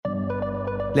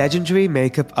Legendary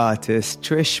makeup artist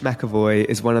Trish McEvoy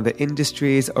is one of the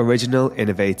industry's original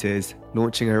innovators,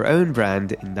 launching her own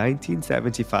brand in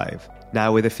 1975.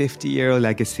 Now with a 50-year-old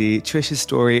legacy, Trish's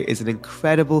story is an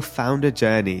incredible founder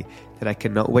journey that I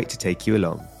cannot wait to take you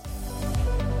along.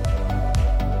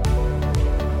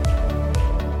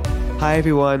 Hi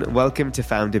everyone, welcome to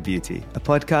Founder Beauty, a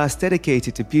podcast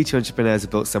dedicated to beauty entrepreneurs who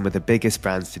built some of the biggest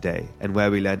brands today and where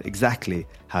we learn exactly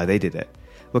how they did it.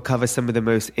 We'll cover some of the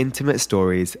most intimate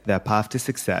stories, their path to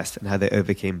success, and how they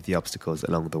overcame the obstacles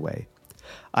along the way.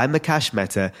 I'm Akash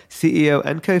Mehta, CEO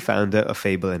and co-founder of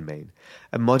Fable & Mane,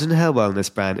 a modern hair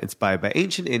wellness brand inspired by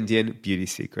ancient Indian beauty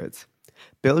secrets.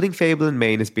 Building Fable &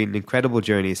 Mane has been an incredible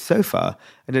journey so far,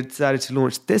 and I decided to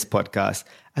launch this podcast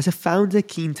as a founder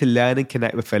keen to learn and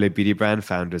connect with fellow beauty brand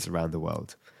founders around the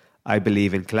world. I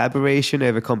believe in collaboration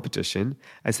over competition,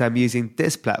 and so I'm using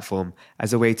this platform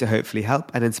as a way to hopefully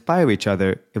help and inspire each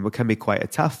other in what can be quite a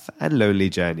tough and lonely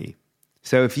journey.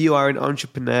 So if you are an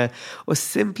entrepreneur or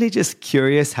simply just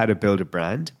curious how to build a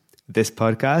brand, this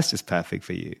podcast is perfect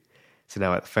for you. So now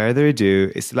without further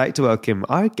ado, it's like to welcome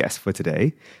our guest for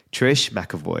today, Trish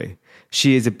McEvoy.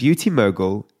 She is a beauty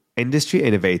mogul, industry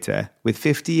innovator with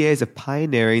 50 years of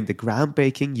pioneering the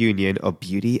groundbreaking union of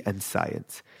beauty and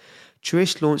science.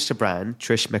 Trish launched a brand,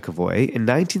 Trish McEvoy, in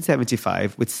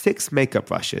 1975 with 6 makeup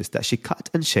brushes that she cut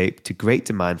and shaped to great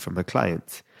demand from her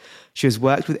clients. She has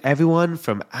worked with everyone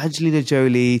from Angelina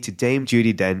Jolie to Dame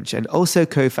Judi Dench and also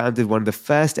co-founded one of the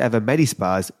first ever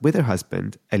medi-spas with her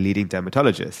husband, a leading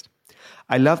dermatologist.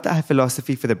 I love that her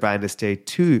philosophy for the brand has stayed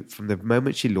true from the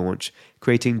moment she launched,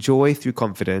 creating joy through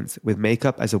confidence with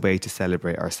makeup as a way to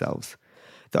celebrate ourselves.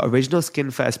 The original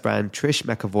Skin First brand, Trish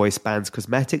McEvoy, spans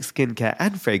cosmetics, skincare,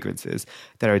 and fragrances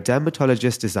that are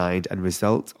dermatologist-designed and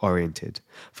result-oriented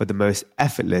for the most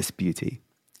effortless beauty.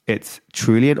 It's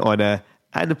truly an honor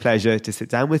and a pleasure to sit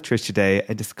down with Trish today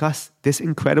and discuss this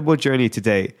incredible journey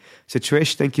today. So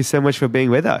Trish, thank you so much for being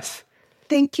with us.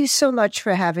 Thank you so much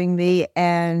for having me.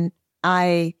 And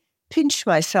I pinch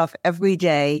myself every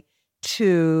day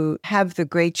to have the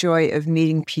great joy of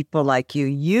meeting people like you.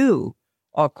 You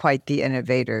are quite the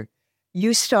innovator.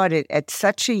 You started at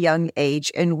such a young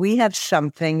age, and we have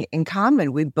something in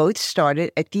common. We both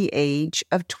started at the age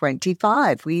of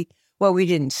 25. We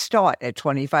didn't start at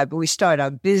 25, but we started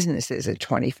our businesses at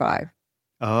 25.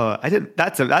 Oh, I didn't.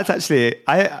 That's actually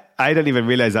I don't even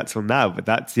realize that till now. But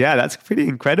that's pretty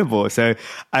incredible. So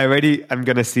I'm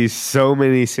going to see so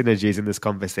many synergies in this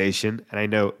conversation, and I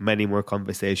know many more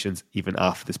conversations even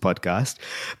after this podcast.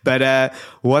 But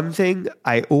one thing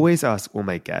I always ask all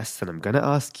my guests, and I'm going to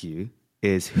ask you,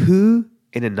 is who,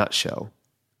 in a nutshell,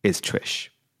 is Trish?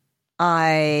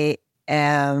 I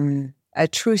am a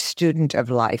true student of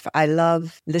life. I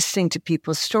love listening to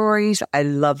people's stories. I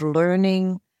love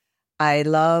learning. I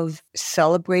love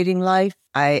celebrating life.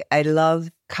 I love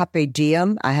carpe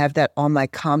diem. I have that on my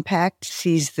compact,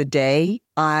 seize the day.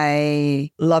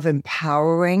 I love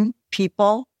empowering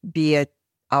people, be it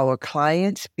our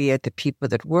clients, be it the people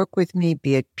that work with me,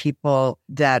 be it people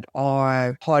that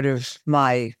are part of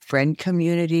my friend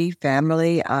community,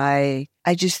 family. I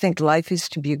just think life is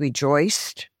to be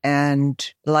rejoiced, and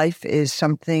life is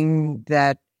something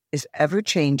that is ever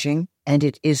changing, and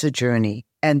it is a journey.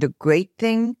 And the great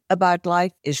thing about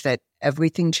life is that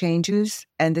everything changes.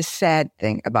 And the sad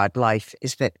thing about life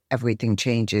is that everything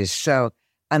changes. So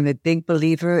I'm a big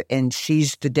believer in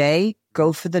seize the day,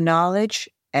 go for the knowledge,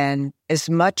 and as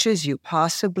much as you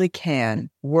possibly can,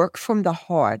 work from the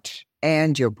heart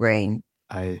and your brain.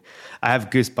 I have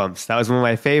goosebumps. That was one of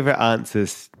my favorite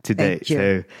answers to date.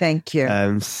 Thank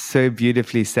you. So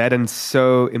beautifully said and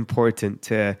so important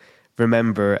to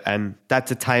remember, and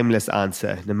that's a timeless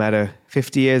answer. No matter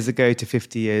 50 years ago to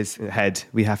 50 years ahead,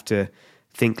 we have to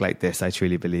think like this, I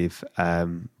truly believe.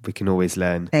 We can always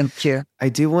learn. Thank you. I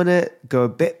do want to go a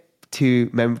bit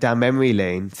down memory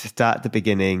lane to start at the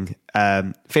beginning.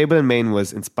 Fable & Mane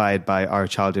was inspired by our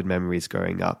childhood memories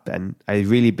growing up, and I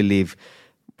really believe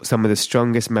some of the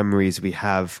strongest memories we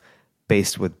have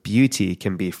based with beauty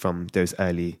can be from those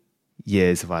early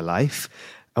years of our life.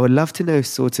 I would love to know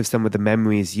sort of some of the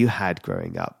memories you had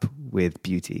growing up with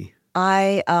beauty.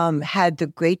 I had the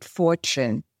great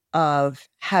fortune of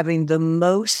having the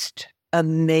most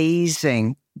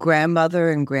amazing grandmother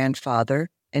and grandfather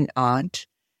and aunt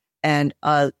and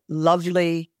a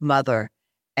lovely mother.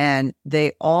 And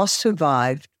they all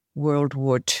survived World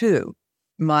War II.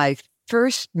 My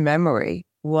first memory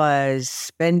was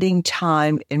spending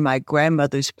time in my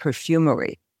grandmother's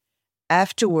perfumery.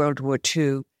 After World War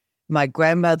II, my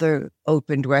grandmother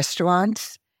opened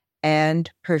restaurants and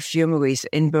perfumeries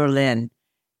in Berlin,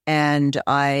 and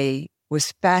I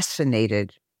was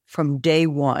fascinated from day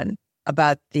one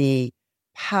about the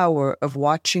power of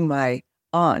watching my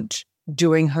aunt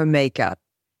doing her makeup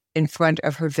in front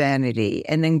of her vanity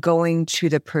and then going to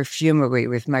the perfumery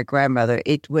with my grandmother.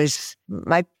 It was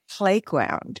my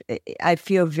playground. I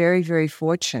feel very, very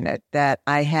fortunate that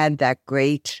I had that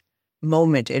great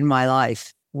moment in my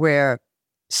life where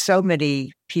so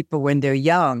many people, when they're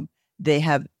young, they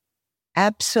have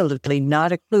absolutely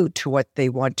not a clue to what they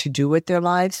want to do with their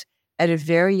lives. At a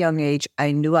very young age,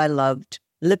 I knew I loved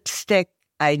lipstick.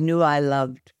 I knew I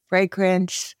loved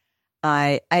fragrance.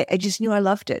 I just knew I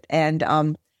loved it. And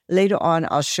later on,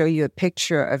 I'll show you a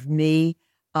picture of me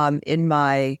in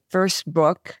my first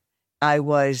book. I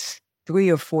was 3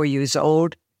 or 4 years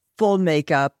old, full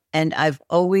makeup, and I've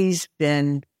always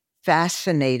been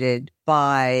fascinated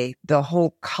by the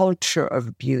whole culture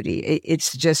of beauty.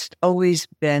 It's just always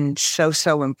been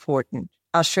so important.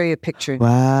 I'll show you a picture.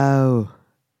 Wow.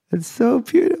 It's so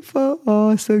beautiful.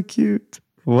 Oh, so cute.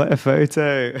 What a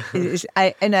photo.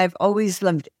 And I've always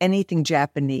loved anything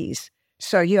Japanese.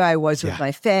 So here I was with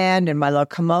my fan and my little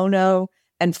kimono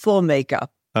and full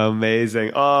makeup.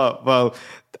 Amazing. Oh, well,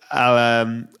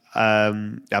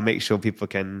 I'll make sure people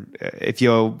can, if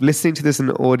you're listening to this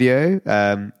in audio,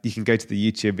 you can go to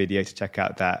the YouTube video to check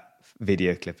out that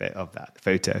video clip of that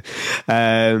photo.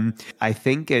 I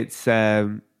think it's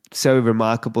so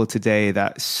remarkable today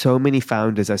that so many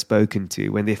founders I've spoken to,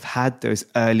 when they've had those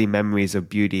early memories of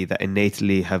beauty that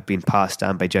innately have been passed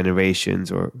down by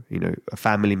generations, or, a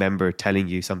family member telling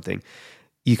you something,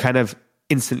 you kind of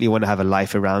instantly want to have a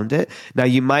life around it. Now,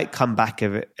 you might come back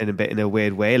of it in a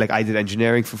weird way. Like I did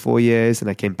engineering for 4 years and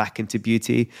I came back into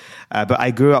beauty. But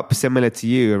I grew up similar to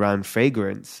you around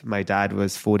fragrance. My dad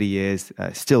was 40 years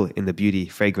still in the beauty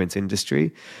fragrance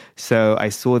industry. So I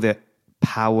saw the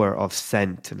power of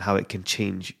scent and how it can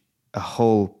change a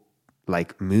whole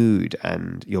mood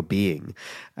and your being.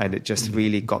 And it just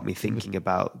really got me thinking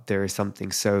about there is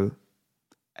something so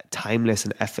timeless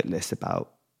and effortless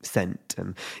about scent.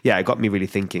 And it got me really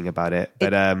thinking about it.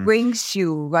 But it brings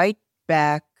you right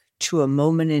back to a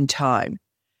moment in time.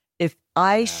 If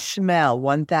I smell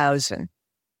 1,000,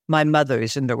 my mother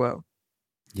is in the room.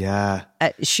 Yeah.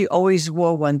 She always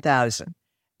wore 1,000.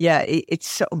 Yeah, it's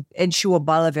so, and she wore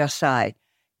Bala Versailles.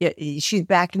 Yeah, she's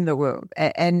back in the room,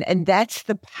 and that's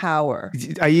the power.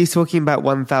 Are you talking about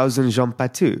 1,000 Jean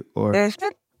Patou, or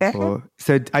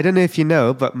so? I don't know if you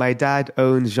know, but my dad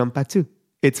owns Jean Patou.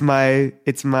 It's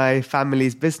my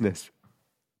family's business,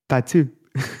 Patou.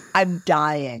 I'm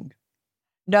dying.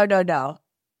 No.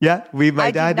 Yeah, my I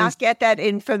dad did not get that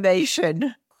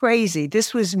information. Crazy.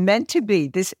 This was meant to be.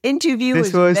 This interview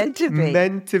was meant to be.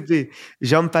 Meant to be.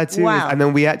 Jean Patou. Wow. And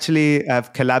then we actually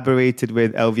have collaborated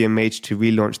with LVMH to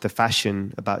relaunch the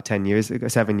fashion about 7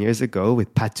 years ago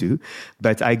with Patou.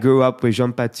 But I grew up with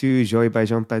Jean Patou, Joy by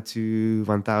Jean Patou,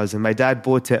 1000. My dad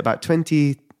bought it about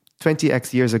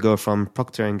 20x years ago from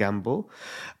Procter & Gamble.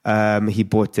 He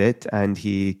bought it and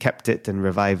he kept it and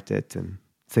revived it. And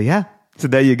so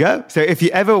there you go. So if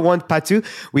you ever want Patou,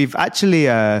 we've actually...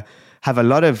 have a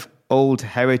lot of old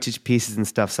heritage pieces and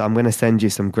stuff. So I'm going to send you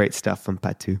some great stuff from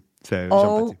Patou. So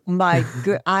oh my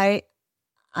God,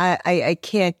 I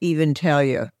can't even tell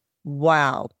you.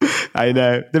 Wow. I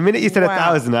know. The minute you said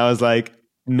 1,000, I was like,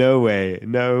 no way.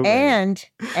 And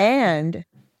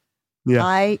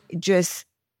I just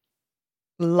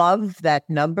love that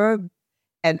number.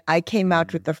 And I came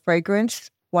out with the fragrance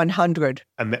 100.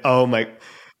 Oh my.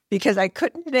 Because I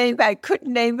couldn't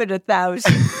name it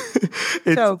 1,000.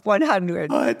 So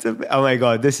 100. Oh my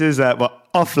God. This is,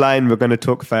 offline, we're going to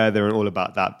talk further and all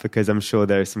about that, because I'm sure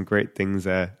there are some great things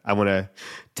I want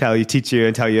to teach you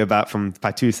and tell you about from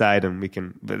Patou side, and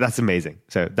but that's amazing.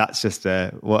 So that's just,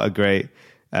 what a great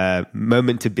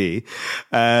moment to be.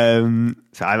 So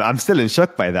I'm still in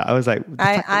shock by that. I was like,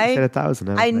 I said 1,000.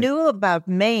 I knew about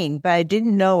Maine, but I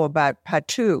didn't know about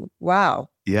Patou. Wow.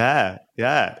 Yeah.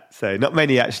 So not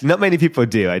many people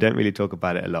do. I don't really talk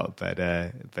about it a lot, but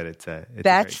it's a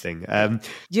great thing.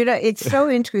 It's so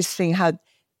interesting how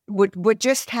what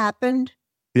just happened.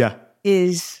 Yeah,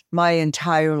 is my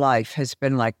entire life has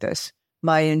been like this.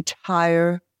 My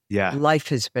entire life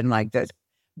has been like this.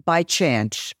 By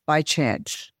chance.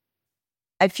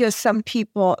 I feel some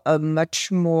people are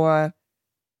much more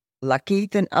lucky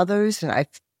than others, and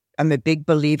I'm a big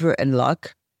believer in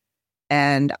luck.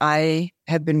 And I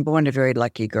have been born a very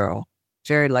lucky girl,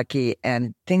 very lucky.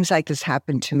 And things like this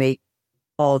happen to me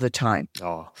all the time.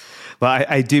 Oh, well,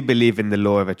 I do believe in the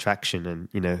law of attraction, and,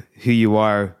 who you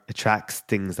are attracts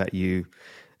things that you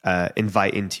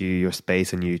invite into your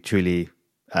space and you truly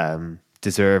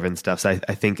deserve and stuff. So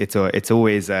I think it's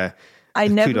always a I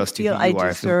never kudos to feel who I you are.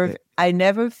 deserve. I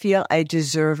never feel I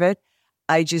deserve it.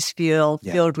 I just feel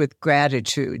filled with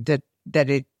gratitude that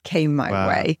it came my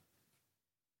way.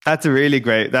 That's a really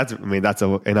great. That's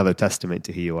another testament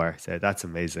to who you are. So that's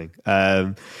amazing.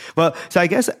 Well, so I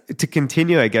guess to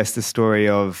continue, the story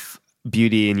of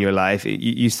beauty in your life,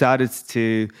 you started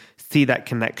to see that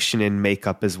connection in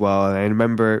makeup as well. And I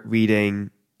remember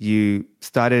reading you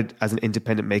started as an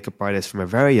independent makeup artist from a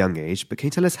very young age. But can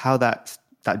you tell us how that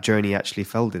journey actually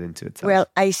folded into itself? Well,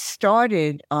 I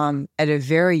started at a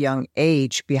very young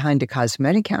age behind a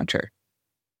cosmetic counter.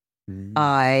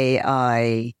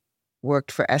 I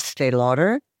worked for Estee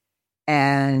Lauder,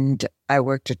 and I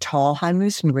worked at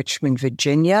Tallheimers in Richmond,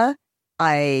 Virginia.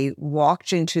 I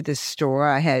walked into the store.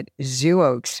 I had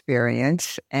zero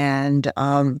experience, and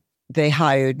they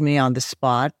hired me on the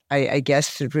spot. I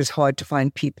guess it was hard to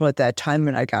find people at that time,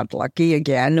 and I got lucky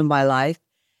again in my life.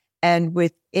 And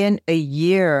within a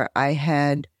year, I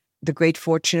had the great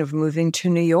fortune of moving to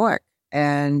New York.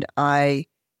 And I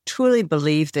truly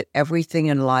believe that everything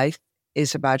in life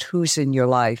is about who's in your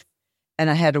life.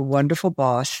 And I had a wonderful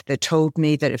boss that told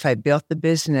me that if I built the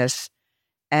business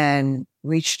and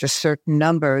reached a certain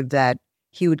number, that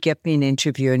he would get me an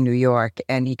interview in New York.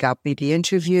 And he got me the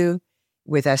interview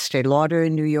with Estee Lauder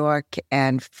in New York.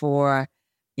 And for,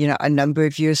 a number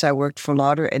of years, I worked for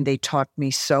Lauder, and they taught me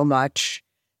so much.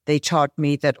 They taught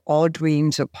me that all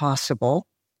dreams are possible.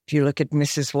 If you look at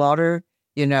Mrs. Lauder,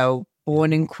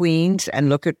 born in Queens, and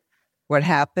look at what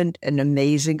happened, an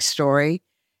amazing story.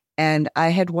 And I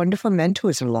had wonderful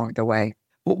mentors along the way.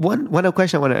 One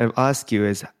question I want to ask you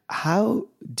is, how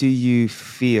do you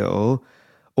feel,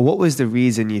 or what was the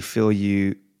reason you feel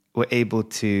you were able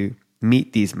to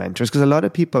meet these mentors? Because a lot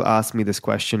of people ask me this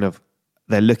question of,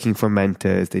 they're looking for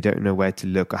mentors, they don't know where to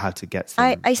look or how to get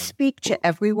some. I speak to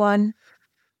everyone.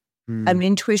 I'm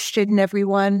interested in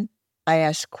everyone. I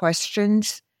ask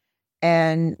questions.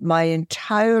 And my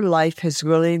entire life has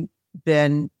really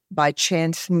been by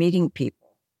chance meeting people.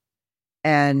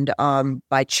 And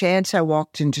by chance, I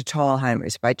walked into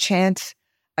Tallheimers. By chance,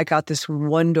 I got this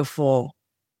wonderful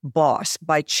boss.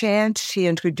 By chance, he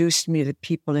introduced me to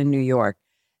people in New York.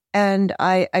 And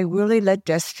I really let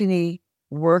destiny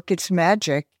work its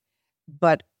magic.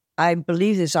 But I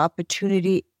believe there's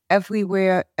opportunity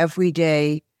everywhere, every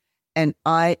day. And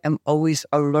I am always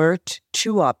alert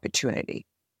to opportunity.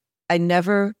 I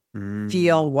never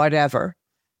feel whatever.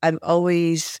 I'm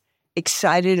always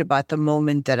excited about the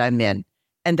moment that I'm in.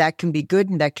 And that can be good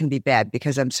and that can be bad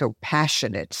because I'm so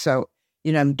passionate. So,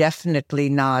 I'm definitely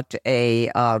not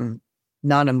a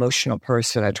non-emotional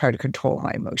person. I try to control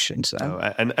my emotions.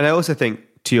 And I also think,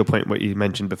 to your point, what you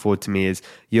mentioned before to me is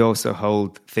you also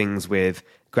hold things with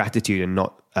gratitude and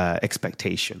not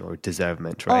expectation or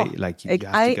deservement, right? You have to go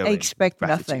I expect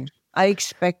nothing. I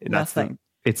expect nothing.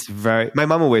 My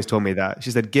mom always told me that.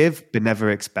 She said, give, but never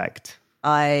expect.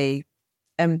 I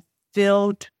am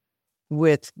filled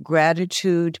with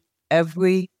gratitude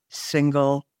every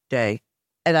single day.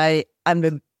 And I'm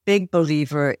a big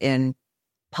believer in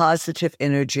positive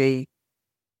energy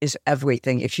is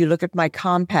everything. If you look at my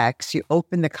compacts, you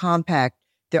open the compact,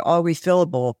 they're all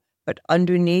refillable, but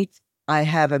underneath I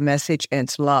have a message, and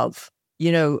it's love.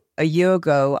 A year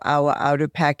ago, our outer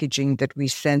packaging that we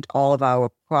sent all of our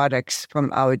products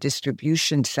from our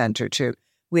distribution center to,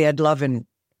 we had love in,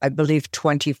 I believe,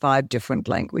 25 different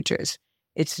languages.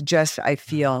 It's just, I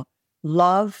feel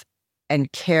love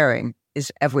and caring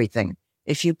is everything.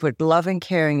 If you put love and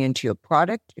caring into your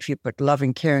product, if you put love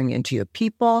and caring into your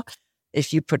people,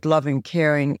 if you put love and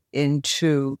caring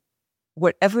into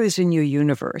whatever is in your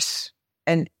universe,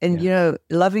 and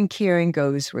love and caring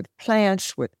goes with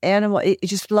plants, with animals, it's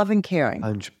just love and caring.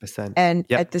 100%.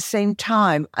 And at the same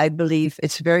time, I believe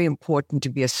it's very important to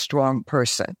be a strong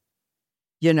person.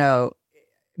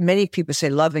 Many people say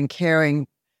love and caring,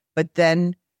 but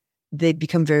then they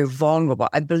become very vulnerable.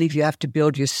 I believe you have to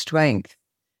build your strength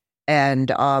and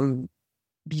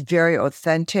be very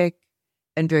authentic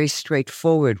and very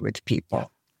straightforward with people.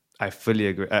 Yeah, I fully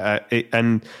agree.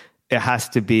 And it has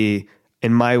to be,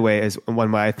 in my way, as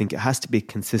one way I think, it has to be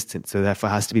consistent. So therefore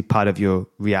it has to be part of your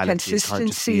reality.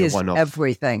 Consistency is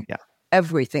everything. Yeah.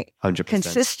 Everything. 100%.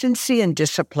 Consistency and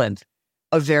discipline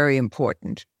are very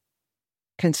important.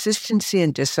 Consistency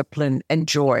and discipline and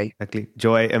joy. Exactly.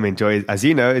 Joy, as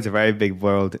you know, is a very big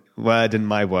word in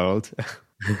my world.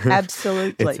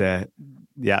 Absolutely.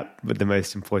 But the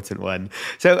most important one.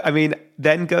 So,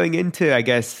 then going into, I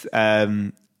guess,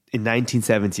 in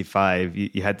 1975,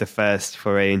 you had the first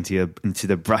foray into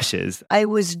the brushes. I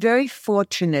was very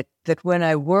fortunate that when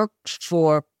I worked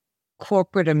for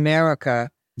corporate America,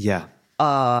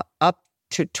 up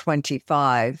to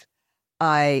 25,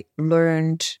 I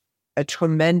learned a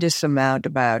tremendous amount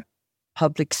about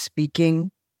public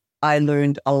speaking. I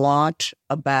learned a lot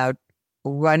about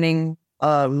running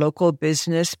a local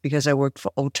business because I worked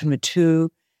for Ultima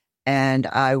 2, and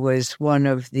I was one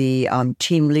of the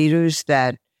team leaders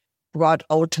that brought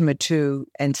Ultima 2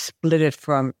 and split it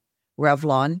from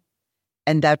Revlon.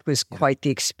 And that was quite the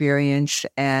experience.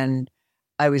 And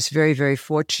I was very, very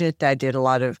fortunate that I did a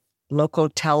lot of local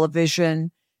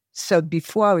television. So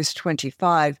before I was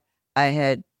 25, I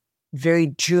had very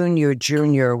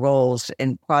junior roles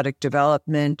in product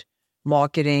development,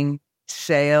 marketing,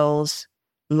 sales,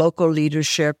 local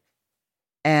leadership.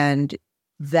 And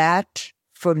that,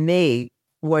 for me,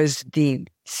 was the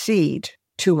seed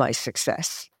to my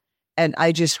success. And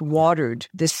I just watered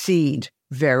the seed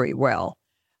very well.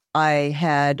 I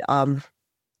had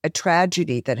a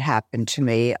tragedy that happened to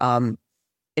me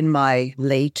in my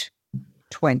my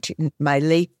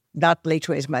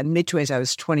mid-20s. I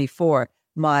was 24.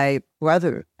 My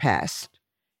brother passed,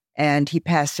 and he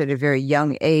passed at a very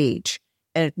young age.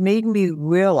 And it made me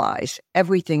realize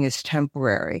everything is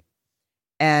temporary.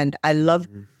 And I love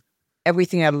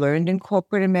everything I've learned in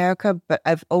corporate America, but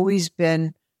I've always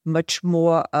been much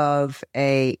more of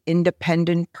an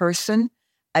independent person.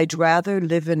 I'd rather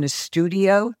live in a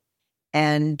studio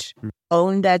and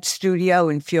own that studio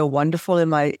and feel wonderful in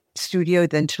my studio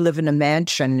than to live in a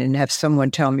mansion and have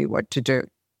someone tell me what to do.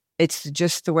 It's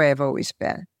just the way I've always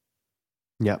been.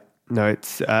 Yeah, no,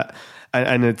 it's,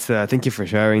 and it's, thank you for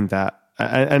sharing that.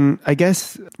 And I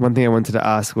guess one thing I wanted to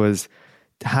ask was,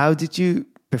 how did you,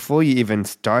 before you even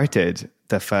started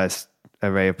the first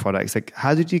array of products, like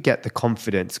how did you get the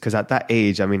confidence? Because at that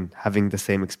age, I mean, having the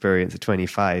same experience at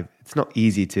 25, it's not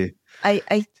easy to.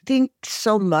 I think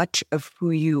so much of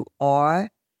who you are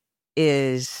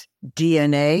is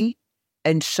DNA,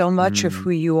 and so much of who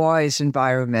you are is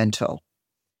environmental.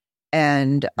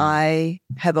 And I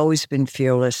have always been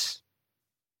fearless.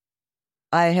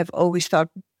 I have always thought,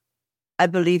 I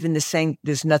believe in the saying,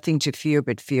 there's nothing to fear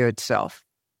but fear itself.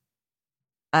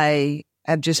 I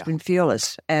have just been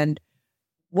fearless. And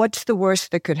what's the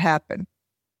worst that could happen?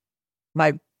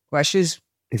 My brushes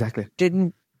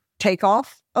didn't take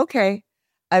off. Okay.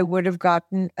 I would have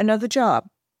gotten another job,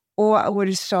 or I would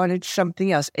have started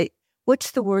something else.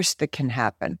 What's the worst that can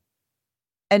happen?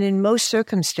 And in most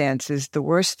circumstances, the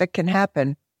worst that can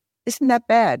happen isn't that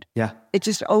bad. Yeah. It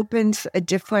just opens a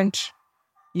different,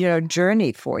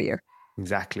 journey for you.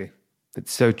 Exactly.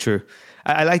 It's so true.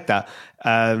 I like that.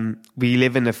 We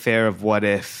live in the fear of what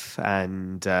if,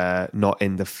 and not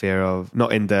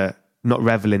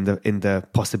revel in the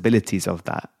possibilities of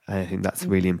that. I think that's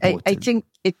really important. I think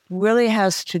it really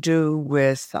has to do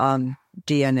with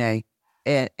DNA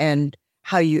and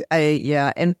how you,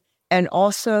 and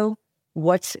also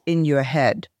what's in your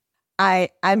head.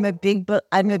 I'm a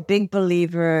big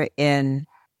believer in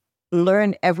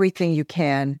learn everything you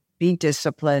can, be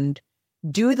disciplined,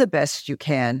 do the best you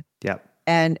can. Yeah.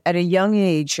 And at a young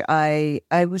age, I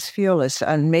was fearless,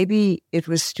 and maybe it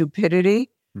was stupidity,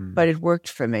 but it worked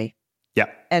for me. Yeah.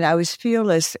 And I was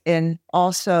fearless, and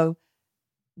also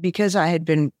because I had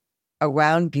been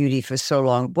around beauty for so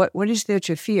long, what is there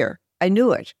to fear? I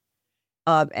knew it.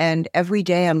 And every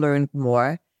day I learned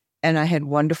more, and I had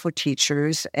wonderful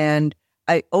teachers, and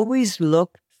I always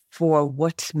looked for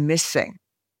what's missing.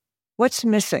 What's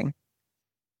missing?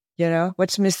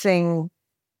 What's missing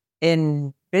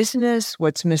in business?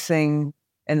 What's missing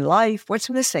in life? What's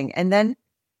missing? And then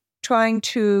trying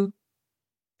to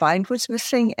find what's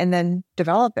missing and then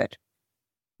develop it.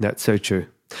 That's so true.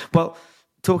 Well,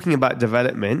 talking about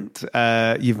development,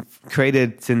 you've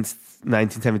created since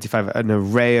 1975 an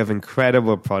array of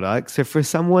incredible products. So for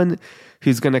someone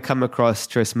who's going to come across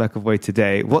Trish McEvoy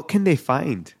today, what can they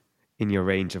find in your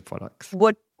range of products?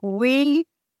 What we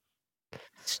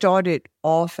started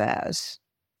off as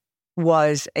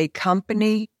was a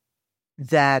company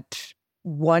that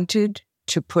wanted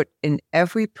to put in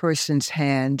every person's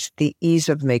hands the ease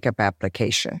of makeup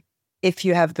application. If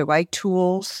you have the right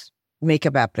tools,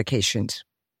 makeup applications,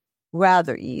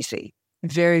 rather easy.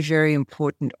 Very, very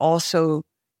important also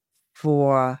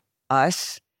for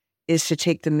us is to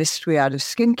take the mystery out of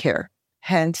skincare.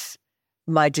 Hence,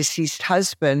 my deceased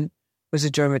husband was a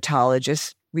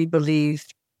dermatologist. We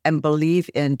believed and believe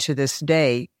in to this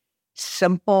day,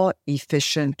 simple,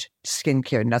 efficient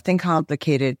skincare, nothing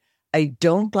complicated. I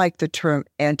don't like the term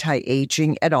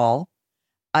anti-aging at all.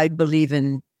 I believe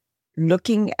in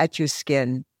looking at your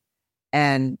skin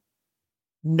and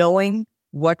knowing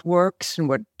what works and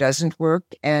what doesn't work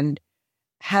and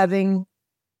having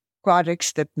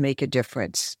products that make a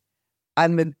difference.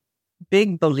 I'm a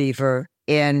big believer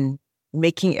in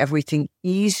making everything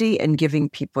easy and giving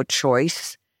people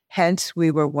choice. Hence,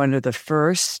 we were one of the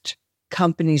first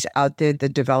companies out there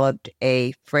that developed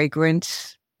a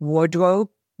fragrance wardrobe.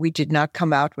 We did not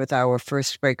come out with our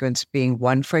first fragrance being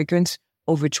one fragrance.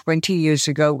 Over 20 years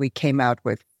ago, we came out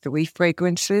with 3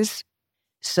 fragrances.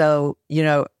 So,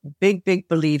 big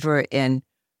believer in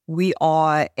we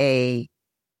are a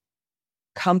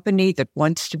company that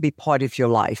wants to be part of your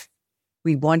life.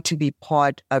 We want to be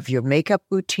part of your makeup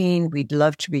routine. We'd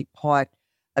love to be part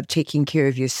of taking care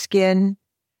of your skin.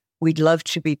 We'd love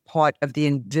to be part of the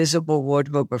invisible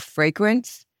wardrobe of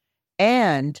fragrance.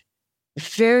 And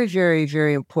very, very,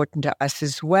 very important to us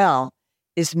as well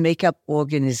is makeup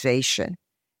organization.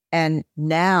 And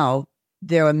now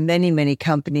there are many, many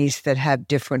companies that have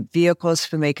different vehicles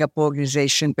for makeup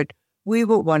organization, but we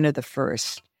were one of the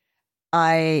first.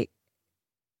 I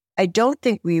don't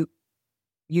think we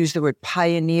use the word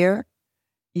pioneer,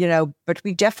 but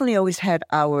we definitely always had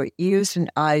our ears and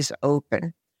eyes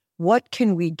open. What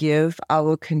can we give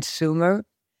our consumer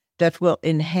that will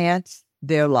enhance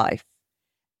their life?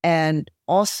 And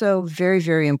also very,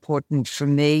 very important for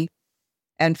me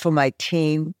and for my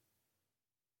team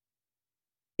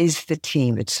is the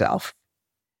team itself.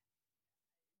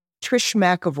 Trish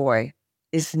McEvoy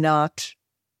is not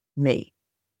me.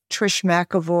 Trish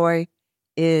McEvoy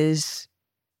is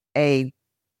a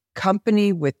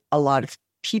company with a lot of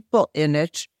people in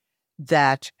it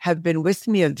that have been with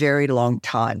me a very long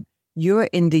time. You're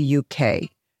in the UK.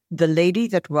 The lady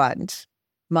that runs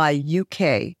my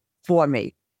UK for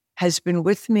me has been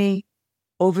with me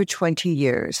over 20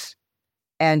 years,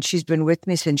 and she's been with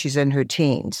me since she's in her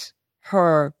teens.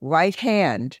 Her right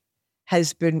hand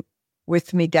has been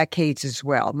with me decades as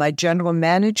well. My general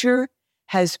manager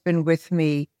has been with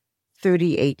me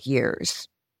 38 years.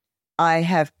 I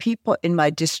have people in my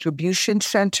distribution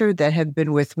center that have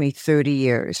been with me 30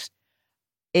 years.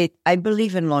 I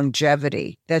believe in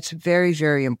longevity. That's very,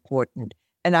 very important.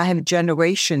 And I have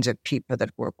generations of people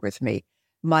that work with me.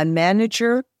 My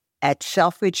manager at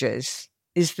Selfridges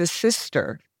is the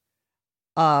sister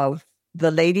of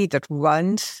the lady that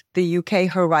runs the UK,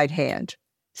 her right hand,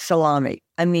 Salami.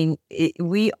 I mean,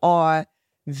 we are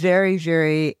very,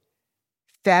 very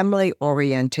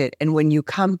family-oriented. And when you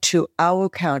come to our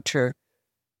counter,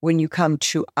 when you come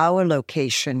to our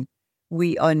location,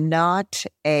 we are not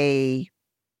a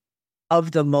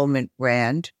of-the-moment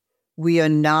brand. We are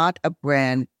not a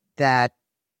brand that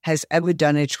has ever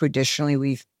done it traditionally.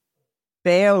 We've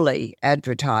barely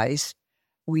advertised.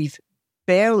 We've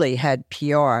barely had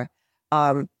PR.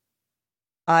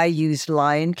 I use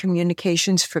Lion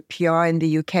Communications for PR in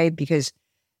the UK because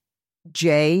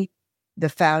Jay, the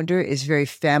founder, is very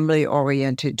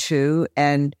family-oriented too.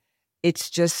 And it's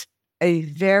just a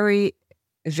very,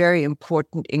 very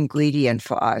important ingredient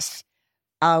for us.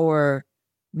 Our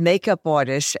makeup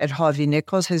artist at Harvey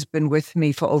Nichols has been with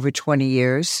me for over 20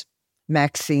 years,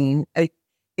 Maxine.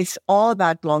 It's all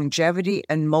about longevity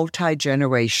and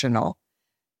multi-generational.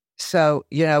 So,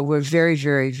 we're very,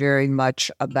 very, very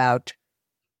much about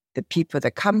the people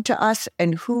that come to us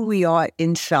and who we are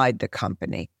inside the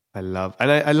company. I love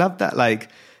that, like,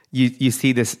 you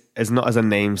see this as not as a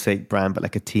namesake brand, but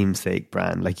like a teamsake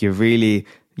brand. Like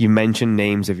you mention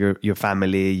names of your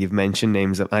family. You've mentioned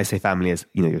names of, I say family as,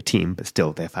 your team, but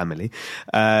still they're family.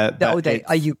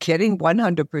 Are you kidding?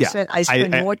 100%. Yeah, I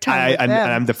spend more time with them.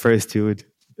 I'm the first to would.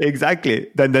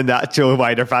 Exactly. Than the actual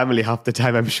wider family half the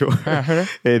time, I'm sure.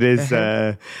 It is.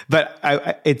 But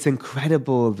it's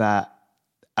incredible that,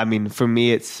 for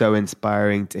me, it's so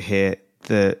inspiring to hear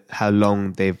how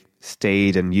long they've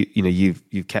stayed and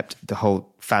you've kept the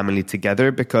whole family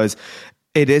together, because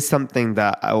it is something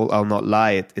that I'll not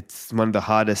lie. It's one of the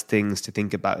hardest things to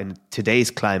think about in today's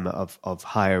climate of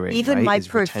hiring. Even right?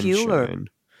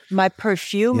 my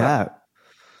perfumer, yeah.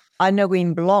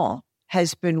 Honorine Blanc,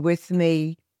 has been with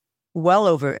me well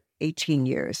over 18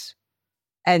 years.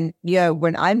 And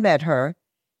when I met her,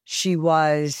 she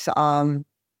was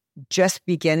just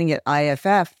beginning at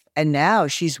IFF, and now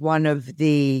she's one of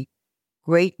the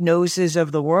great noses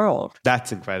of the world.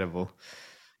 That's incredible.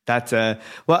 Well,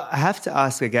 I have to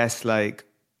ask, I guess, like,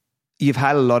 you've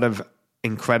had a lot of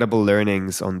incredible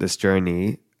learnings on this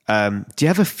journey. Do you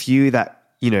have a few that,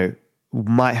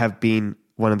 might have been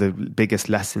one of the biggest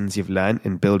lessons you've learned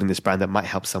in building this brand that might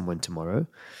help someone tomorrow?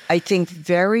 I think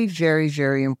very, very,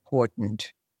 very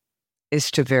important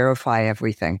is to verify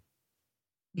everything.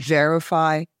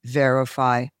 Verify,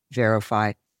 verify,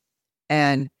 verify.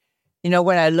 And,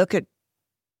 when I look at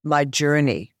my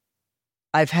journey,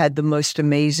 I've had the most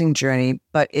amazing journey,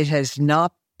 but it has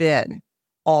not been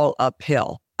all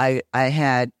uphill. I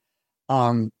had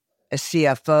a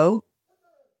CFO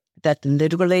that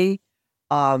literally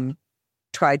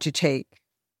tried to take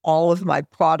all of my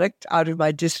product out of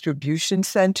my distribution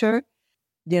center.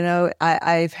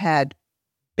 I've had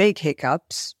big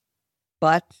hiccups,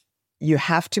 but you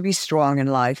have to be strong in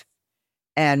life.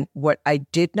 And what I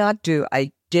did not do,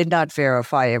 I did not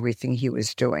verify everything he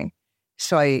was doing.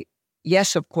 So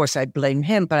yes, of course, I blame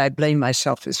him, but I blame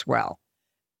myself as well.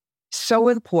 So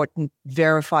important,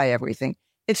 verify everything.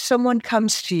 If someone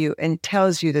comes to you and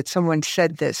tells you that someone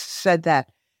said this, said that,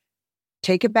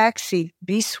 take a back seat,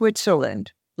 be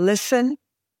Switzerland, listen,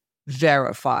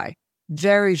 verify.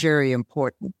 Very, very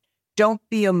important. Don't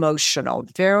be emotional.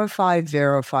 Verify,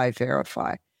 verify,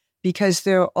 verify. Because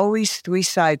there are always three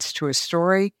sides to a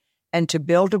story. And to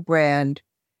build a brand,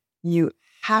 you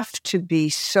have to be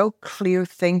so clear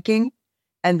thinking.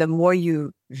 And the more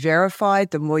you verify,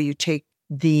 the more you take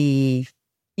the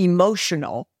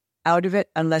emotional out of it,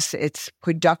 unless it's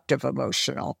productive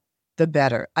emotional, the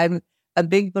better. I'm a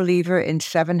big believer in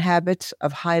 7 Habits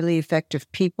of Highly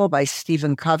Effective People by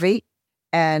Stephen Covey.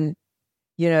 And,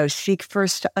 seek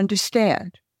first to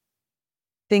understand.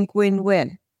 Think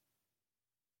win-win.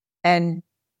 And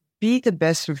be the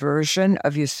best version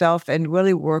of yourself and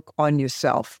really work on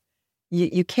yourself.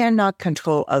 You cannot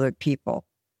control other people.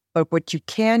 But what you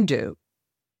can do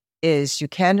is you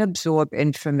can absorb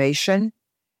information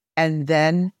and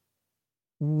then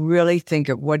really think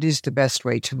of what is the best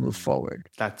way to move forward.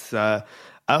 That's,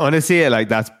 honestly,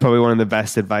 that's probably one of the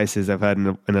best advices I've heard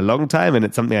in a long time. And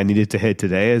it's something I needed to hear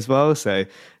today as well. So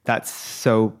that's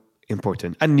so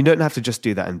important. And you don't have to just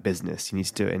do that in business. You need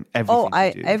to do it in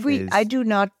everything. I do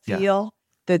not feel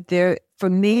that for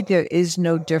me, there is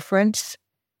no difference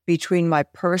between my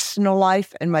personal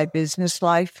life and my business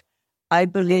life. I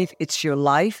believe it's your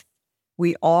life.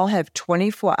 We all have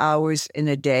 24 hours in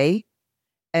a day.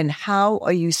 And how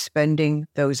are you spending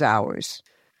those hours?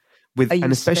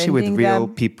 And especially with real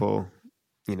people,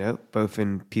 both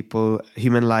in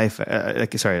human life. What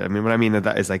I mean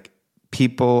that is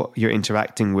people you're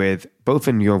interacting with, both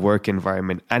in your work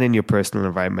environment and in your personal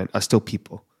environment, are still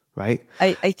people, right?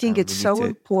 I think it's so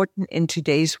important in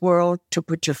today's world to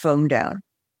put your phone down.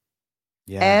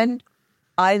 Yeah. And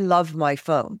I love my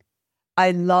phone.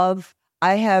 I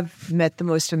have met the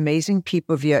most amazing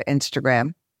people via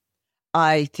Instagram.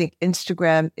 I think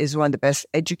Instagram is one of the best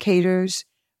educators.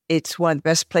 It's one of the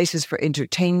best places for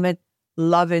entertainment.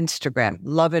 Love Instagram.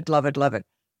 Love it, love it, love it.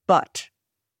 But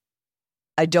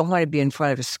I don't want to be in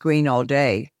front of a screen all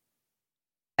day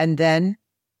and then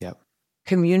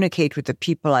communicate with the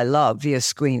people I love via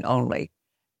screen only.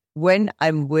 When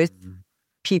I'm with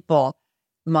people,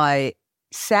 my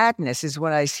sadness is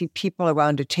when I see people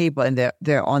around a table and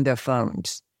they're on their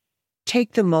phones.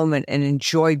 Take the moment and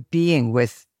enjoy being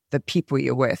with the people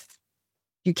you're with.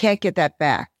 You can't get that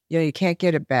back. You can't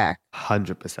get it back.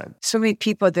 100%. So many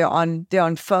people, they're on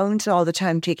phones all the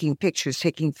time, taking pictures,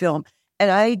 taking film. And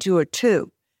I do it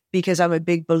too, because I'm a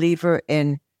big believer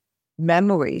in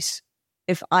memories.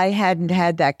 If I hadn't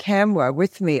had that camera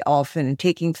with me often and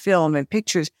taking film and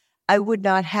pictures, I would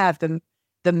not have the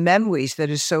memories that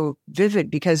are so vivid,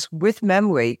 because with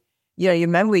memory, your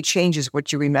memory changes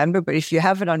what you remember. But if you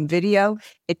have it on video,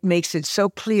 it makes it so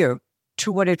clear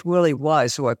to what it really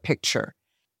was, or a picture.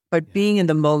 But being in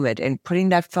the moment and putting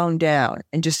that phone down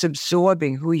and just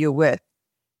absorbing who you're with,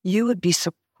 you would be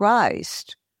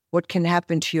surprised what can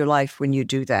happen to your life when you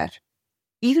do that.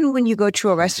 Even when you go to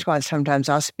a restaurant, sometimes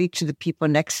I'll speak to the people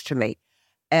next to me.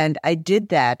 And I did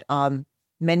that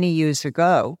many years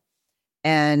ago.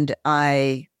 And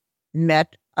I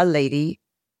met a lady.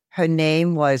 Her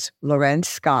name was Loren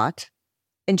Scott,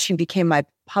 and she became my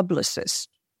publicist.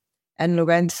 And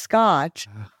Loren Scott,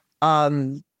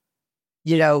 I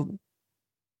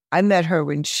met her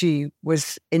when she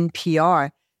was in PR,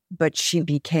 but she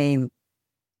became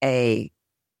a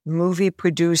movie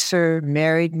producer,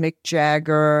 married Mick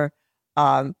Jagger,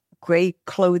 great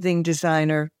clothing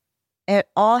designer. It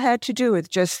all had to do with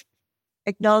just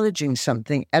acknowledging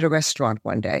something at a restaurant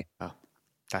one day. Oh,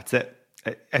 that's it.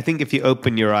 I think if you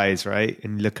open your eyes, right,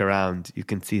 and look around, you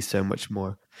can see so much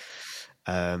more.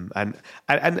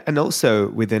 And also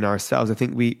within ourselves, I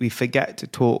think we forget to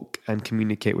talk and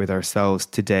communicate with ourselves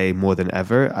today more than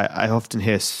ever. I often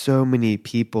hear so many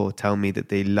people tell me that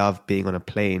they love being on a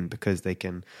plane because they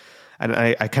can, and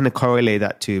I kind of correlate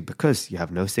that to because you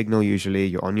have no signal usually,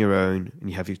 you're on your own and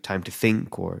you have your time to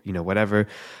think or, whatever.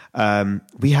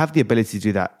 We have the ability to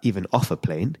do that even off a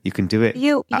plane. You can do it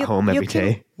at home every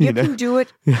day. You can do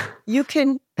it. You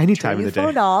can anytime turn of the your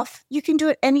day. phone off. You can do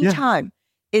it anytime.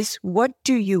 Is what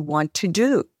do you want to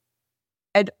do?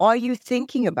 And are you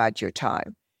thinking about your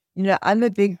time? I'm a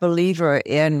big believer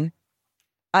in,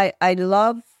 I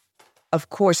love of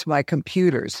course, my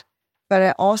computers, but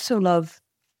I also love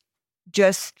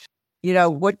just,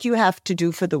 what you have to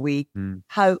do for the week,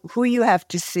 who you have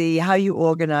to see, how you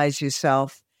organize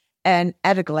yourself, and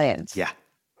at a glance. Yeah.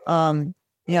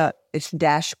 It's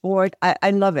dashboard.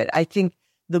 I love it. I think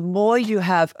the more you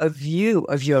have a view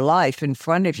of your life in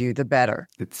front of you, the better.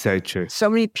 It's so true. So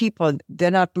many people, they're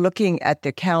not looking at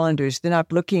their calendars. They're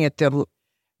not looking at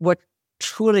what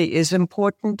truly is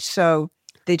important. So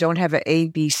they don't have an A,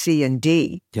 B, C, and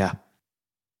D. Yeah.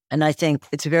 And I think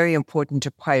it's very important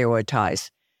to prioritize.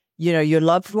 Your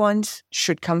loved ones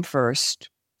should come first.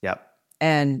 Yep.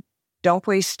 And don't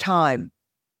waste time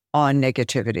on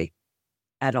negativity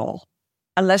at all.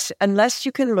 Unless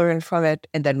you can learn from it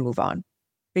and then move on.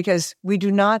 Because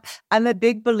I'm a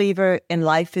big believer in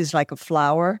life is like a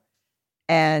flower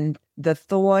and the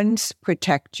thorns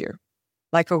protect you,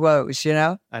 like a rose,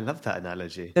 I love that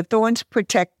analogy. The thorns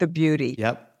protect the beauty.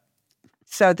 Yep.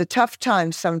 So the tough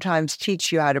times sometimes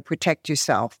teach you how to protect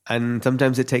yourself. And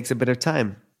sometimes it takes a bit of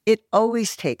time. It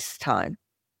always takes time,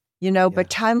 but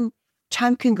time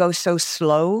can go so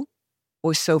slow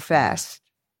or so fast.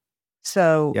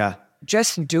 So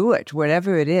just do it,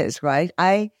 whatever it is, right?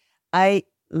 I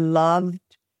loved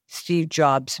Steve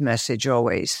Jobs' message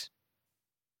always.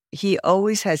 He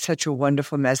always had such a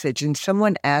wonderful message. And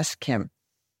someone asked him,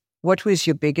 what was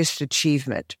your biggest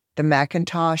achievement, the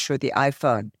Macintosh or the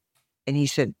iPhone? And he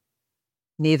said,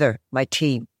 neither, my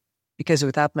team. Because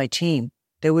without my team,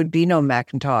 there would be no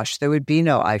Macintosh. There would be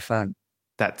no iPhone.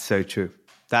 That's so true.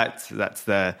 That's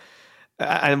the...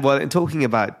 And well, in talking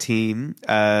about team,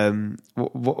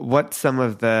 what's some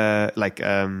of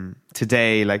the,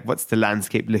 today, what's the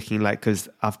landscape looking like? Because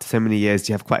after so many years,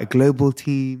 you have quite a global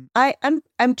team.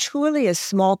 I'm truly a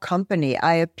small company.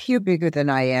 I appear bigger than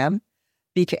I am,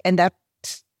 and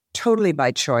that's totally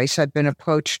by choice. I've been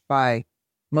approached by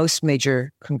most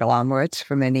major conglomerates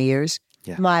for many years.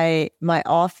 Yeah. My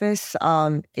office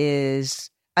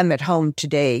is, I'm at home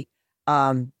today,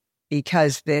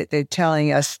 because they're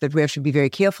telling us that we have to be very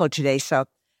careful today. So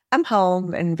I'm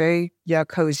home and very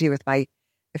cozy with a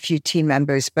few team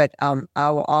members. But our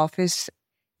office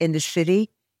in the city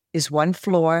is one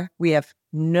floor. We have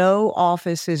no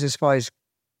offices as far as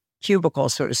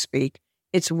cubicles, so to speak.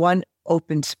 It's one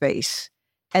open space.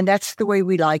 And that's the way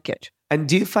we like it. And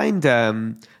do you find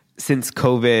since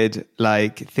COVID,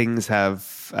 things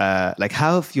have,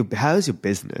 how has your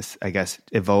business, I guess,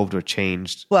 evolved or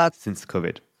changed since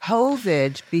COVID?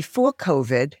 Before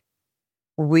COVID,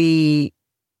 we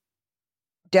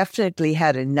definitely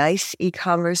had a nice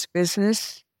e-commerce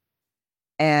business,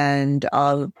 and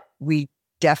we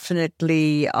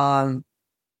definitely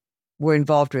were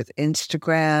involved with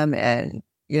Instagram and,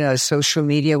 social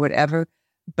media, whatever,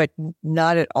 but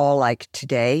not at all like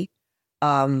today.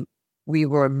 We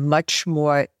were much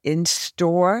more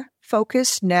in-store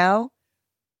focused. Now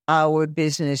our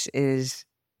business is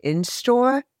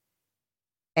in-store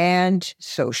and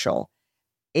social.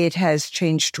 It has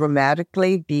changed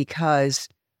dramatically because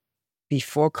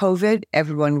before COVID,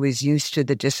 everyone was used to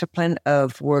the discipline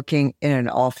of working in an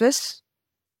office.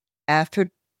 After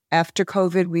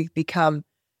COVID, we've become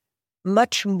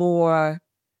much more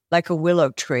like a willow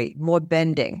tree, more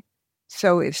bending.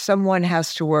 So if someone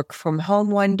has to work from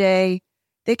home one day,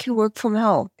 they can work from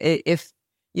home.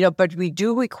 But we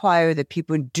do require that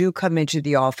people do come into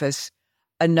the office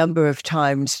a number of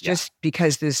times just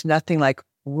because there's nothing like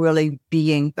really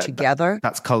being together.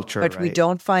 That's culture, but right? We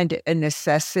don't find it a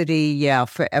necessity,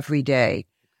 for every day.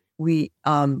 We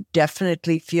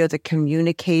definitely feel that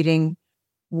communicating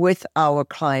with our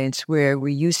clients, where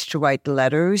we used to write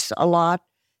letters a lot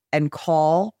and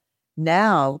call,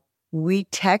 now we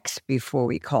text before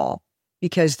we call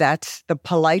because that's the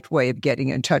polite way of getting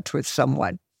in touch with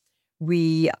someone.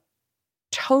 We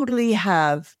totally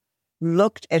have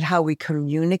looked at how we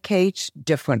communicate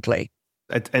differently.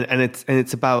 And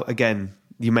it's about, again,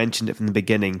 you mentioned it from the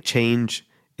beginning, change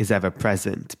is ever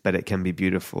present, but it can be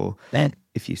beautiful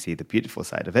if you see the beautiful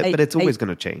side of it, but it's always going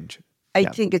to change. I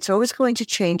think it's always going to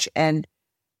change. And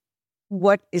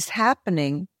what is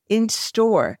happening in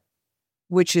store,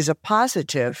 which is a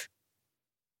positive,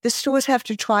 the stores have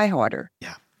to try harder.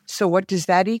 Yeah. So what does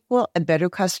that equal? A better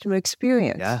customer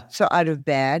experience. Yeah. So out of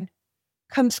bad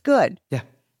comes good. Yeah.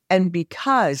 And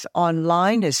because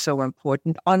online is so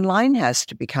important, online has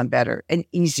to become better and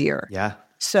easier. Yeah.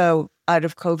 So out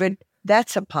of COVID,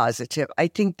 that's a positive. I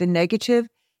think the negative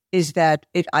is that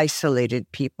it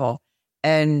isolated people.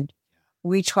 And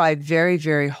we try very,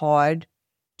 very hard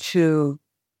to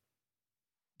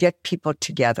get people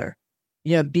together.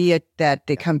 Be it that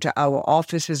they come to our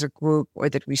office as a group or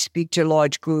that we speak to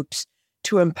large groups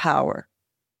to empower.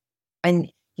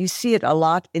 And, You see it a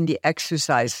lot in the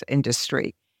exercise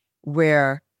industry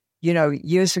where,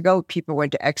 years ago, people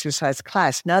went to exercise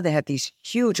class. Now they have these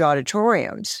huge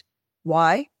auditoriums.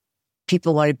 Why?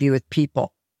 People want to be with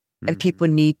people, and people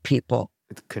need people.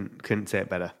 Couldn't say it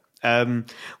better.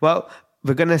 Well,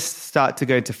 we're going to start to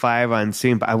go into fire round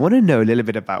soon, but I want to know a little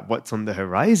bit about what's on the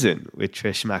horizon with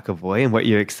Trish McEvoy and what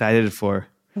you're excited for.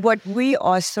 What we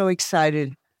are so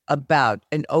excited about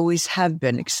and always have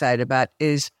been excited about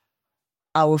is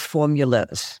our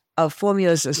formulas. Our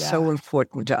formulas are so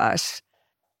important to us.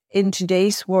 In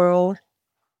today's world,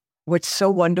 what's so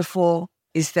wonderful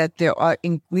is that there are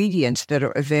ingredients that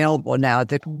are available now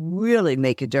that really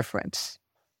make a difference.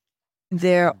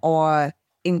 There are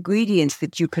ingredients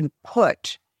that you can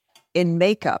put in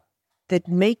makeup that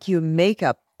make your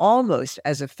makeup almost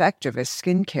as effective as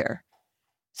skincare.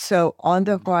 So on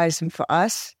the horizon for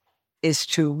us is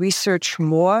to research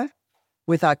more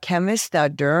with our chemists, our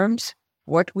derms,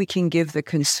 what we can give the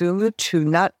consumer to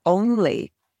not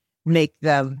only make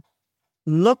them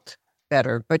look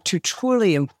better, but to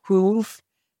truly improve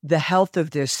the health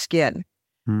of their skin.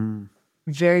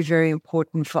 Very, very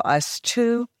important for us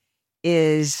too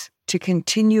is to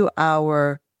continue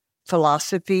our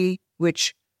philosophy,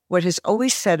 which what has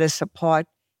always set us apart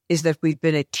is that we've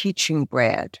been a teaching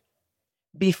brand.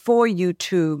 Before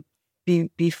YouTube,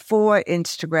 before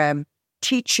Instagram,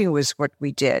 teaching was what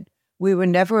we did. We were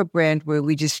never a brand where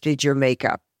we just did your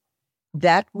makeup.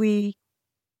 That we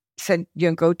said,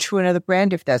 go to another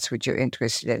brand if that's what you're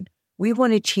interested in. We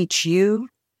want to teach you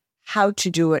how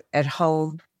to do it at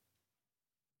home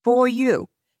for you.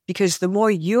 Because the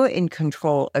more you're in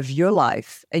control of your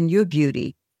life and your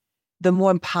beauty, the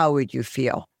more empowered you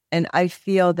feel. And I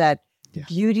feel that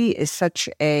beauty is such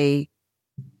a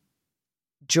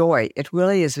joy. It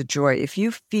really is a joy. If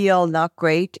you feel not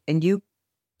great and you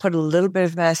put a little bit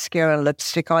of mascara and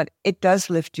lipstick on, it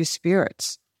does lift your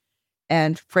spirits.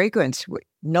 And fragrance,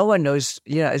 no one knows,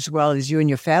 as well as you and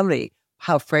your family,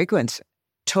 how fragrance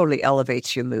totally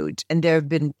elevates your mood. And there have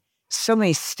been so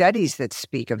many studies that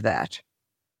speak of that.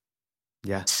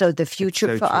 Yeah. So the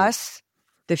future for us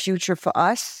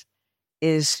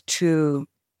is to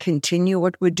continue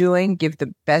what we're doing, give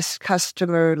the best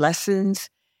customer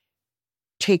lessons,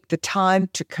 take the time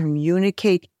to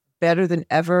communicate better than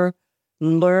ever,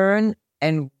 learn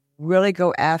and really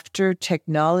go after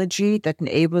technology that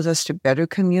enables us to better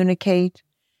communicate,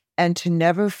 and to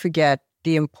never forget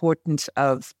the importance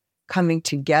of coming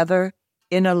together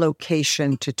in a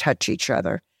location to touch each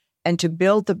other and to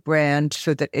build the brand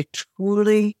so that it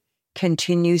truly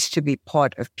continues to be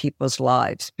part of people's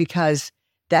lives, because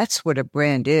that's what a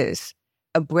brand is.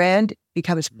 A brand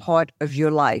becomes part of your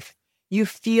life. You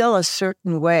feel a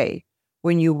certain way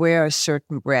when you wear a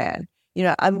certain brand.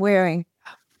 I'm wearing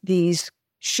these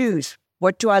shoes.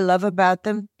 What do I love about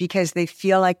them? Because they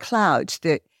feel like clouds,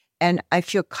 and I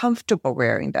feel comfortable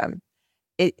wearing them.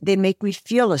 They make me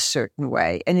feel a certain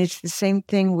way. And it's the same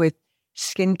thing with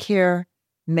skincare,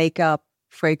 makeup,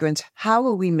 fragrance. How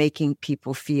are we making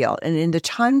people feel? And in the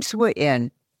times we're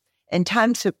in, and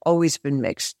times have always been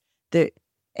mixed,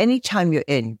 any time you're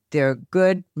in, they're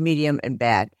good, medium, and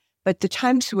bad. But the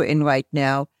times we're in right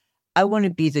now, I want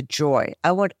to be the joy.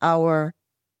 I want our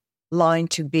line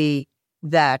to be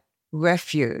that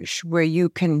refuge where you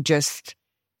can just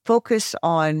focus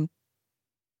on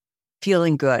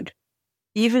feeling good,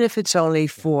 even if it's only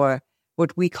for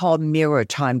what we call mirror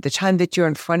time, the time that you're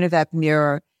in front of that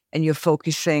mirror and you're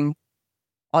focusing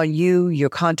on you're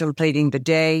contemplating the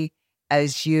day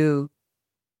as you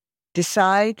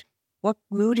decide what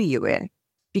mood are you in.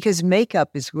 Because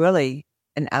makeup is really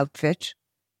an outfit,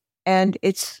 and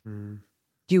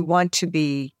you want to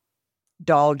be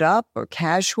dolled up or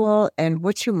casual, and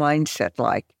what's your mindset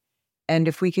like? And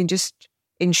if we can just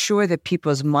ensure that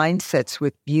people's mindsets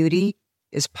with beauty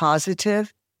is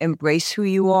positive, embrace who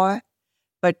you are,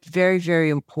 but very, very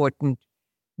important,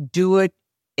 do it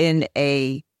in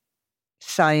a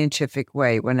scientific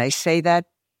way. When I say that,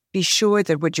 be sure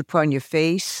that what you put on your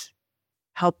face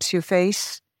helps your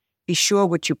face. Be sure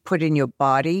what you put in your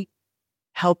body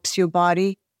helps your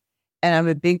body. And I'm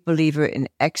a big believer in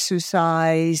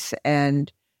exercise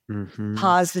and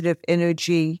positive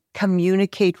energy.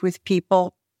 Communicate with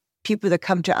people. People that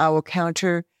come to our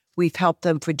counter, we've helped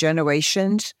them for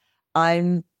generations.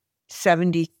 I'm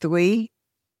 73,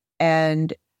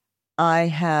 and I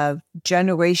have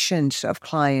generations of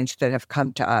clients that have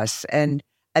come to us. And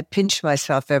I pinch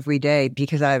myself every day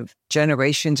because I have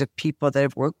generations of people that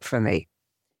have worked for me.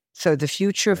 So the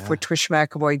future for Trish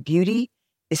McEvoy Beauty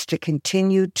is to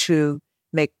continue to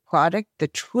make product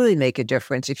that truly make a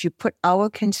difference. If you put our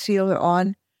concealer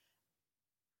on,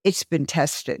 it's been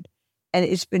tested. And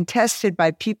it's been tested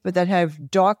by people that have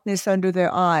darkness under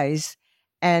their eyes.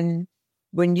 And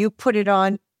when you put it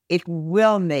on, it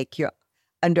will make your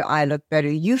under eye look better.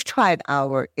 You've tried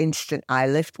our instant eye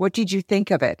lift. What did you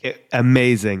think of it?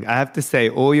 Amazing. I have to say,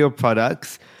 all your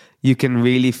products, you can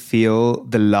really feel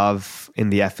the love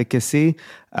in the efficacy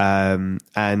and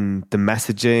the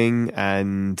messaging,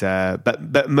 and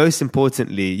but most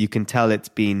importantly, you can tell it's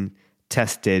been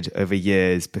tested over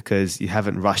years because you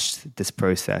haven't rushed this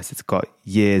process. It's got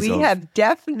years of We have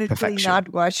definitely perfection.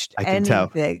 not rushed I can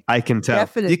anything. tell. I can tell.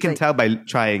 Definitely. You can tell by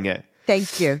trying it.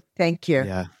 Thank you. Thank you.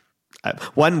 Yeah.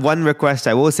 One request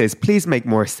I will say is please make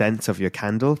more sense of your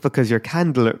candle, because your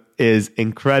candle is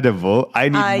incredible. I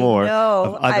need more.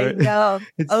 I know.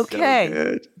 It's okay. so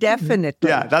good. Definitely.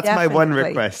 Yeah, that's my one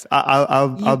request.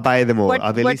 I'll buy them all.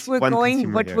 I'll be at least one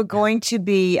consumer What here. we're going to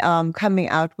be coming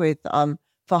out with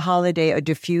for holiday are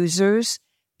diffusers,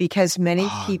 because many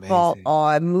people amazing.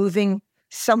 are moving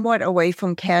somewhat away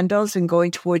from candles and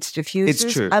going towards diffusers.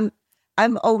 It's true.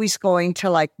 I'm always going to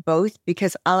like both,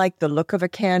 because I like the look of a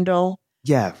candle.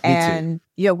 Yeah, me And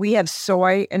we have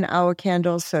soy in our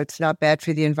candles, so it's not bad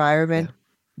for the environment. Yeah.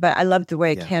 But I love the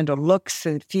way a candle looks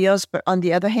and feels. But on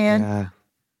the other hand,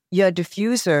 your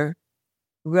diffuser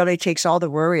really takes all the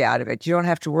worry out of it. You don't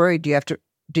have to worry. Did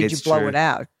you blow it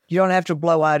out? You don't have to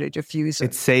blow out a diffuser.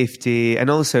 It's safety, and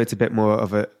also it's a bit more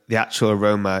of the actual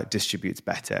aroma distributes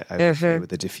better, I would say, with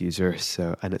the diffuser.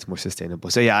 So, and it's more sustainable.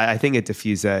 So yeah, I think a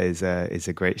diffuser is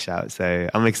a great shout. So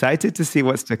I'm excited to see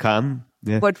what's to come.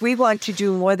 Yeah. What we want to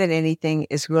do more than anything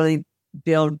is really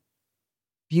build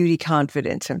beauty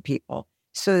confidence in people,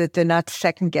 so that they're not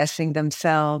second guessing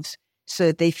themselves, so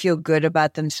that they feel good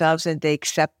about themselves and they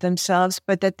accept themselves,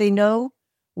 but that they know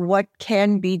what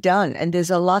can be done. And there's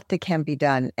a lot that can be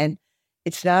done. And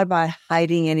it's not about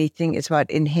hiding anything. It's about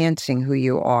enhancing who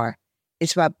you are.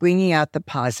 It's about bringing out the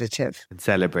positive. And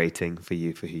celebrating for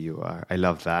who you are. I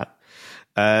love that.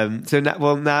 So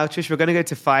now, Trish, we're going to go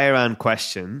to fire round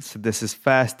questions. So this is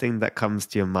first thing that comes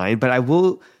to your mind. But I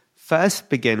will first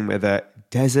begin with a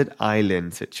desert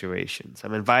island situation. So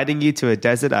I'm inviting you to a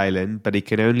desert island, but you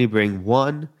can only bring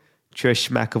one Trish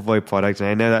McEvoy product, and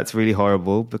I know that's really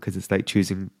horrible because it's like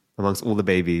choosing amongst all the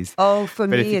babies. Oh, for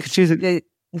me, it's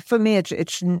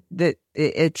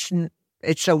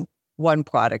a one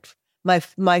product.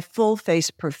 My full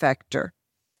face perfector,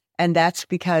 and that's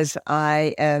because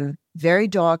I am very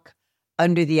dark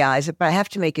under the eyes. But I have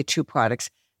to make it two products: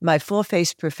 my full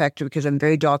face perfector, because I'm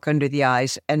very dark under the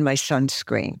eyes, and my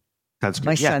sunscreen.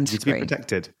 Sunscreen. You need to be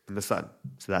protected from the sun.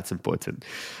 So that's important.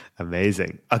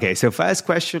 Amazing. Okay, so first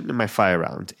question in my fire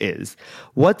round is,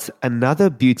 what's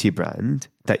another beauty brand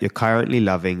that you're currently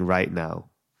loving right now?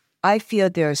 I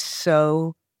feel there are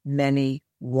so many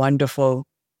wonderful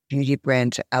beauty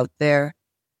brands out there.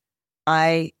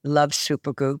 I love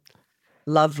Supergoop.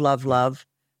 Love, love, love.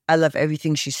 I love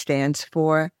everything she stands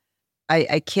for.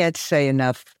 I can't say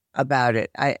enough about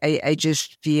it. I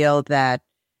just feel that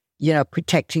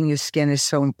protecting your skin is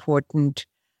so important.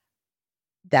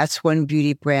 That's one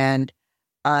beauty brand.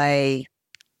 My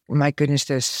goodness,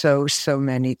 there's so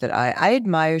many that I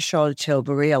admire Charlotte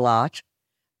Tilbury a lot.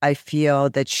 I feel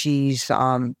that she's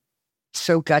so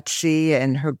gutsy,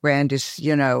 and her brand is,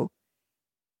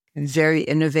 very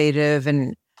innovative.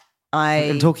 And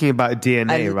I'm talking about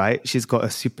DNA, right? She's got a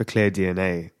super clear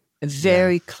DNA.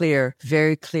 Very clear,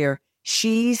 very clear.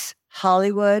 She's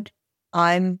Hollywood.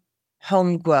 I'm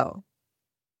homegrown.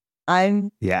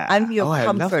 I'm your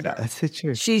comforter. That's so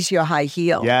true. She's your high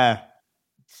heel. Yeah.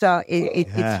 So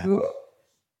it's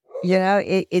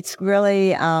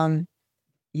really about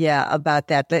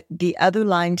that. The other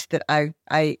lines that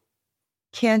I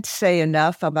can't say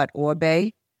enough about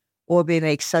Orbe. Orbe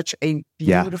makes such a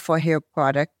beautiful hair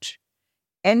product.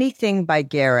 Anything by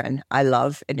Guerin, I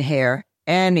love in hair.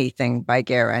 Anything by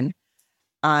Guerin.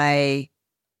 I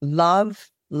love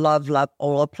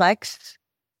Olaplex.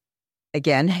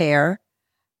 Again, hair.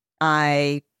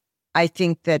 I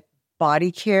think that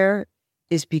body care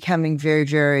is becoming very,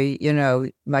 very,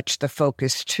 much the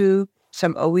focus too. So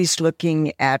I'm always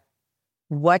looking at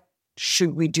what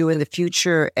should we do in the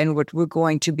future and what we're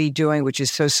going to be doing, which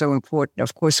is so important.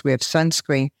 Of course, we have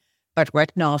sunscreen, but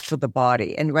retinol for the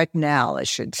body, and retinol, I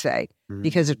should say,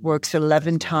 because it works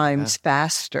 11 times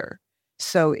faster.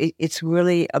 So it's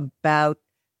really about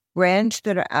brands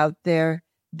that are out there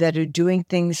that are doing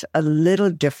things a little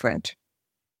different.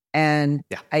 And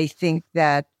I think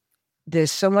that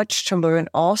there's so much to learn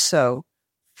also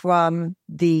from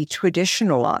the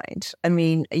traditional lines. I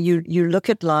mean, you look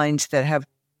at lines that have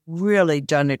really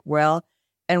done it well,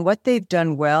 and what they've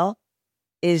done well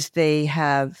is they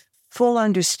have full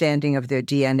understanding of their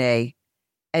DNA,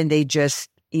 and they just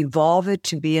evolve it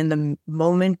to be in the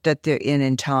moment that they're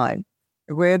in time.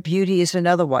 Rare Beauty is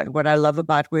another one. What I love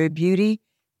about Rare Beauty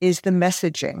is the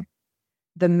messaging.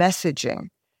 The messaging.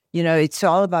 You know, it's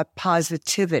all about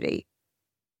positivity,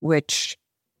 which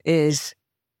is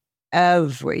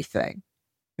everything.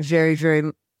 Very,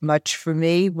 very much for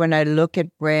me. When I look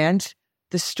at brands,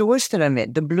 the stores that I'm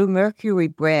in, the Blue Mercury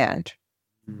brand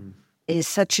is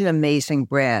such an amazing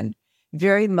brand.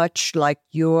 Very much like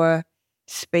your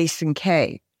Space and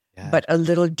K, but a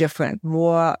little different,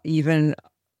 more even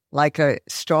like a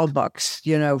Starbucks,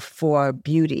 you know, for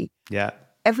beauty. Yeah.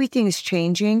 Everything is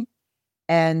changing,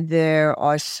 and there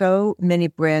are so many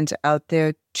brands out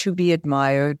there to be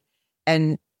admired.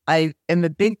 And I am a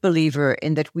big believer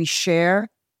in that we share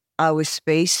our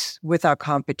space with our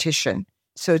competition.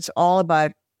 So it's all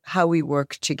about how we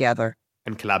work together.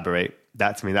 And collaborate.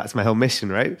 That's me. That's my whole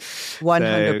mission, right?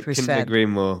 100%. So, couldn't agree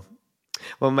more.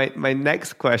 Well, my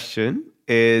next question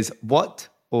is, what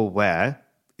or where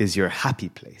is your happy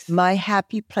place? My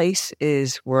happy place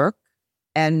is work,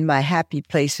 and my happy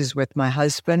place is with my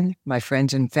husband, my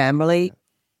friends and family,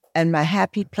 and my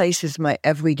happy place is my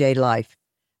everyday life.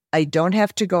 I don't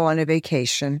have to go on a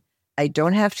vacation. I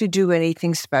don't have to do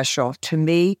anything special. To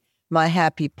me, my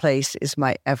happy place is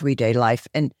my everyday life.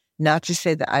 And not to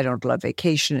say that I don't love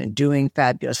vacation and doing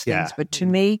fabulous things, but to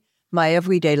me, my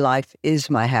everyday life is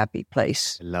my happy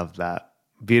place. I love that.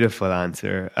 Beautiful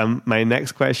answer. My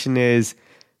next question is,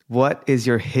 what is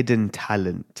your hidden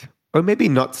talent? Or maybe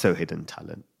not so hidden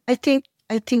talent? I think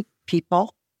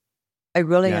people. I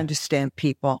really understand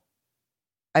people.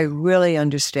 I really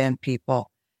understand people.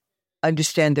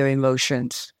 Understand their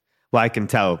emotions. Well, I can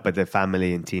tell, but the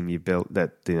family and team you built,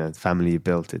 the family you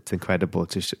built, it's incredible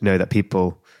to know that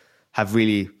people have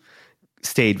really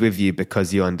stayed with you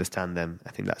because you understand them.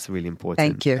 I think that's really important.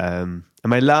 Thank you. And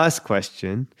my last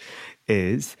question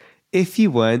is, if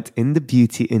you weren't in the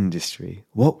beauty industry,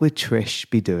 what would Trish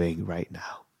be doing right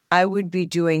now? I would be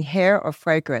doing hair or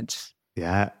fragrance.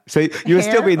 Yeah. So you would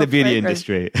still be in the beauty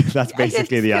industry. That's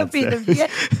basically the answer.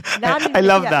 I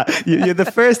love that. You're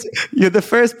the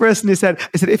first person who said,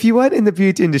 if you weren't in the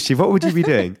beauty industry, what would you be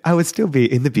doing? I would still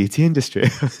be in the beauty industry.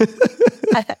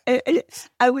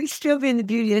 I would still be in the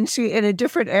beauty industry in a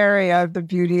different area of the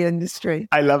beauty industry.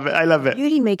 I love it. I love it.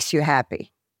 Beauty makes you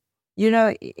happy. You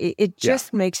know, it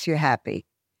just makes you happy.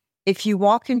 If you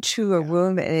walk into a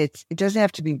room and it doesn't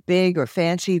have to be big or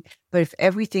fancy, but if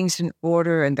everything's in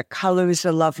order and the colors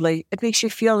are lovely, it makes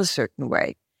you feel a certain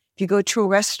way. If you go to a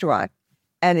restaurant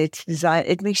and it's designed,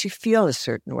 it makes you feel a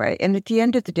certain way. And at the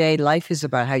end of the day, life is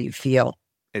about how you feel.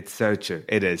 It's so true.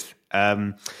 It is.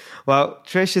 Well,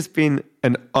 Trish, it's been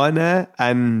an honor,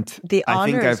 and the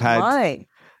honor is mine.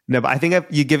 No, but I think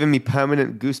you've given me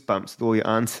permanent goosebumps with all your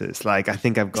answers. Like, I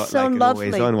think I've got so an lovely.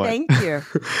 always on one. Thank you.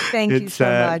 Thank you so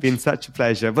much. It's been such a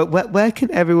pleasure. But where can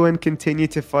everyone continue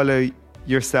to follow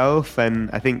yourself? And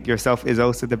I think yourself is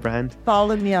also the brand.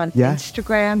 Follow me on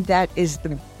Instagram. That is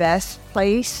the best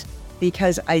place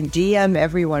because I DM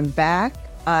everyone back.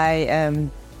 I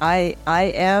am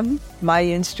my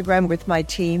Instagram with my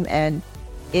team, and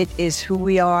it is who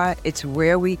we are. It's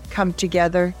where we come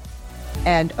together.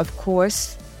 And of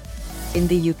course, in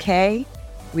the UK,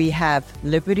 we have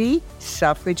Liberty,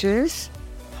 Selfridges,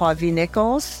 Harvey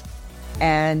Nichols.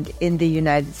 And in the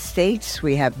United States,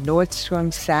 we have Nordstrom,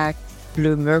 Saks,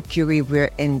 Blue Mercury.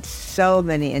 We're in so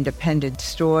many independent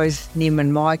stores,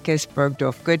 Neiman Marcus,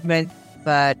 Bergdorf Goodman.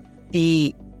 But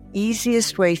the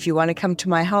easiest way, if you want to come to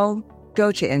my home,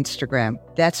 go to Instagram.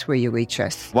 That's where you reach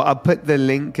us. Well, I'll put the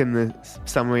link in the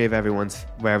summary of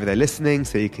wherever they're listening,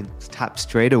 so you can tap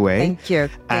straight away. Thank you.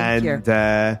 Thank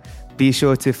you. Be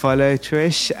sure to follow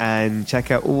Trish and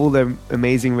check out all the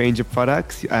amazing range of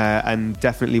products. And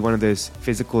definitely one of those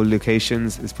physical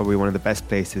locations is probably one of the best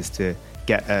places to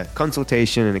get a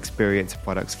consultation and experience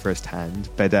products firsthand.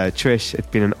 But Trish, it's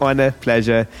been an honor,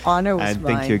 pleasure. Honor was and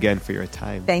mine. Thank you again for your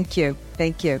time. Thank you.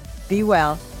 Thank you. Be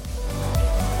well.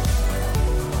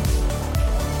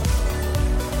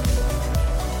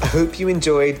 I hope you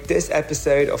enjoyed this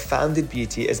episode of Founded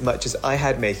Beauty as much as I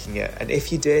had making it. And if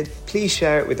you did, please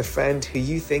share it with a friend who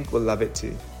you think will love it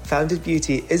too. Founded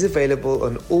Beauty is available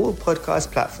on all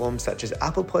podcast platforms such as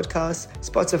Apple Podcasts,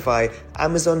 Spotify,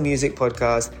 Amazon Music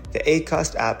Podcasts, the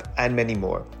Acast app, and many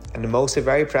more. And I'm also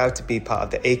very proud to be part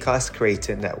of the Acast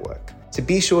Creator Network. So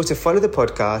be sure to follow the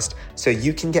podcast so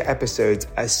you can get episodes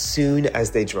as soon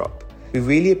as they drop. We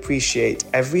really appreciate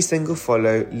every single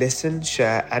follow, listen,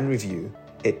 share, and review.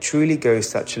 It truly goes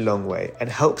such a long way and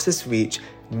helps us reach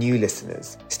new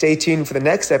listeners. Stay tuned for the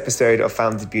next episode of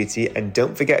Founded Beauty, and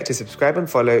don't forget to subscribe and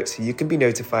follow so you can be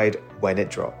notified when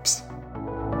it drops.